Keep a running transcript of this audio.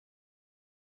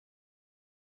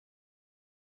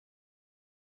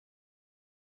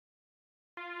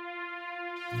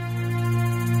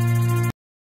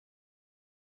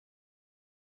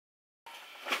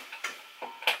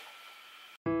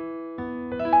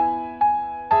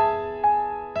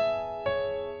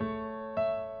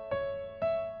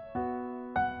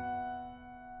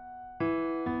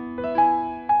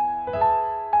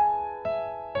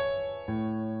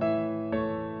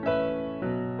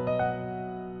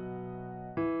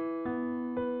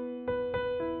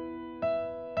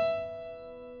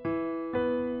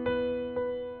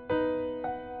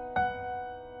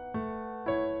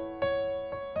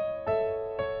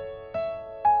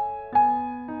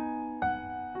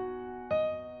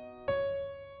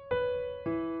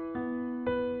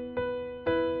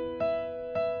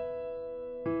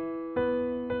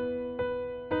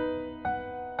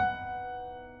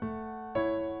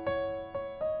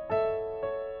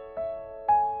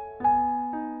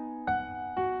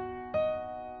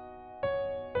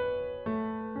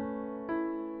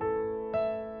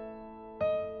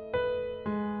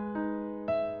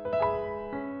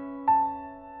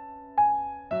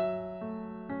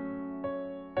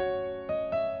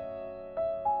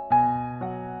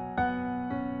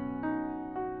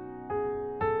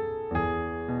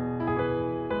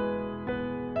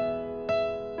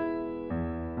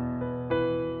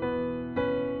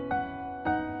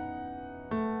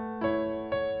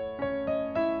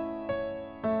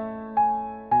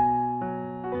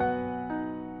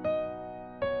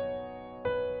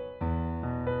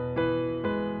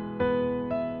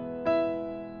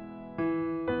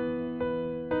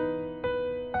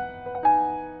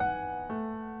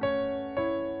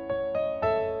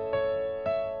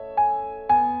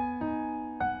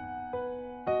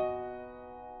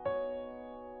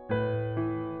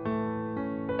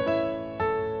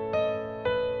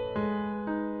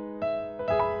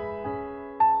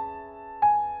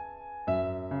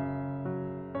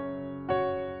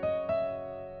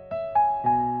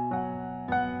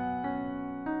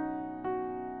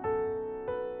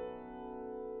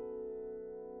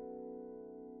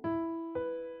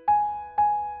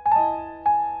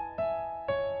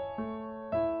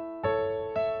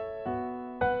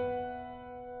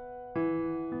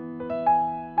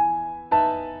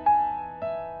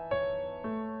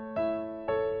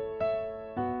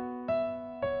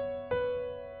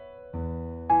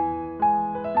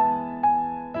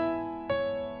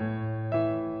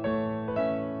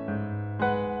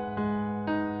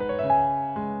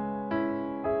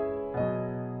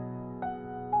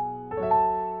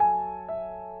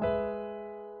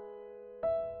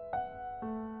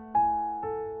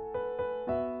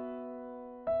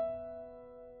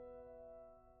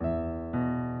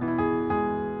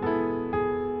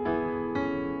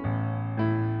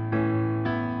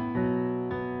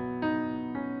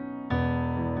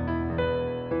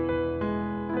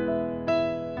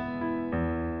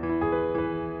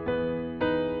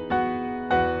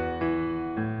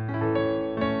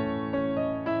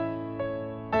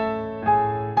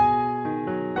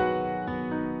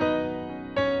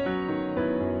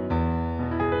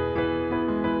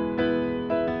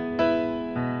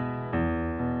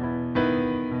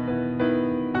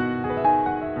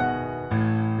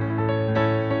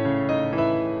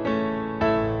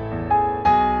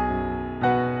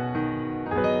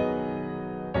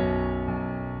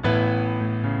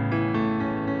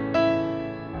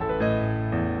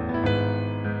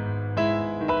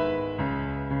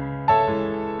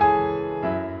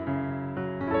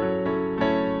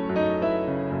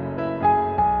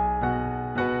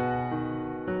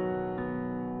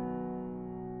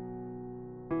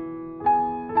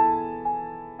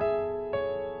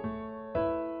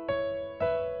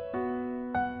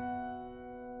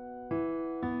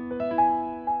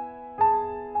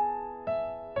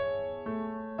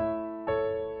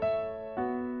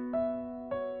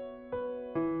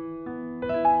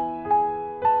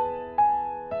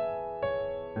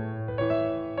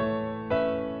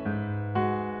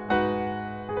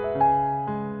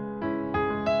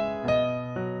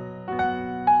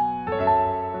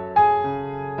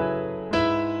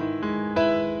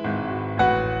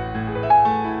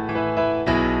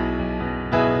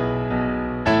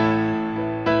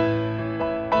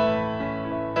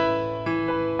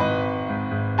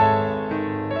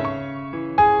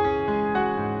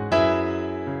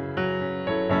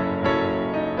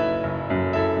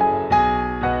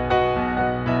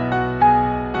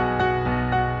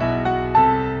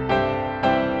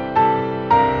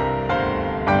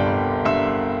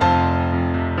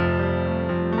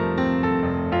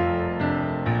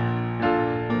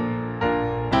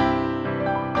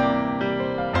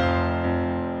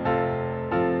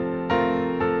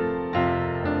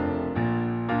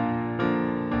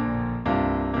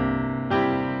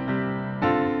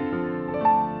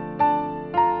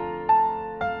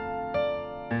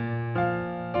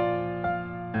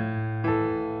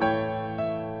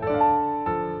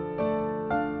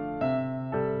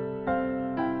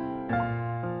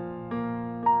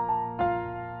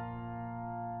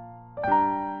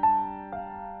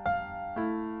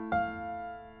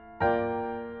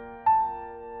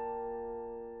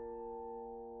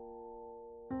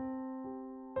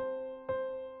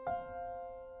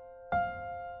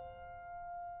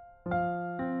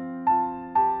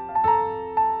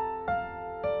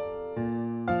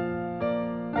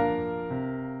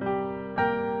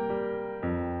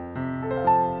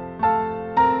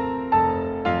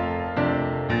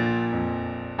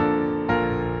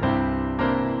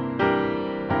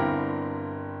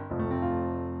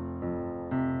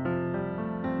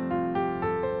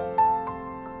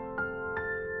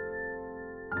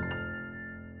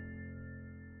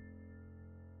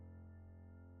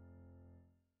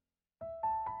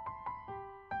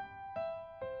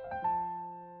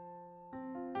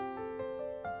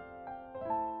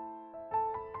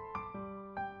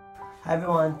Hi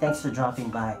everyone, thanks for dropping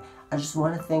by. I just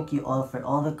want to thank you all for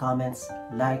all the comments,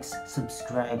 likes,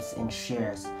 subscribes, and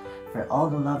shares. For all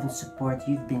the love and support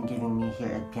you've been giving me here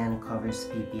at Piano Covers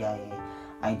PPIA.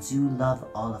 I do love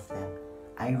all of them.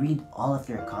 I read all of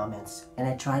your comments and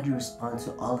I try to respond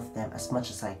to all of them as much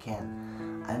as I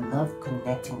can. I love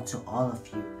connecting to all of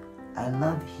you. I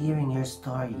love hearing your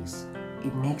stories.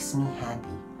 It makes me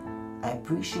happy. I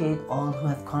appreciate all who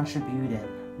have contributed,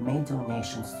 made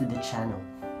donations to the channel.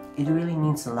 It really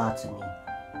means a lot to me.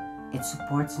 It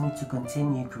supports me to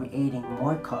continue creating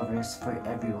more covers for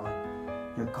everyone.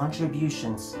 Your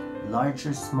contributions, large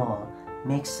or small,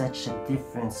 make such a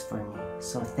difference for me,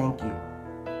 so thank you.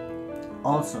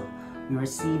 Also, we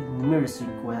received numerous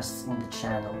requests in the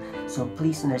channel, so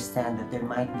please understand that there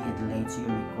might be a delay to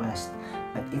your request.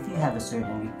 But if you have a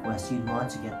certain request you'd want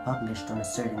to get published on a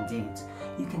certain date,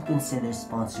 you can consider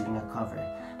sponsoring a cover.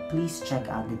 Please check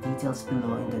out the details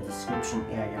below in the description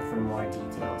area for more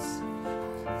details.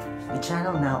 The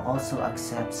channel now also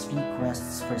accepts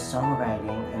requests for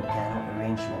songwriting and piano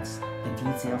arrangements. The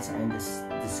details are in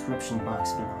the description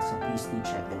box below, so please do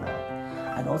check them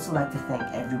out. I'd also like to thank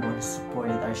everyone who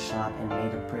supported our shop and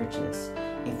made a purchase.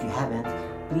 If you haven't,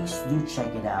 please do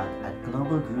check it out at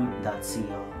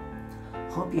globalgroup.co.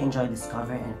 Hope you enjoyed this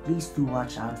cover and please do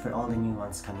watch out for all the new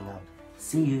ones coming up.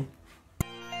 See you!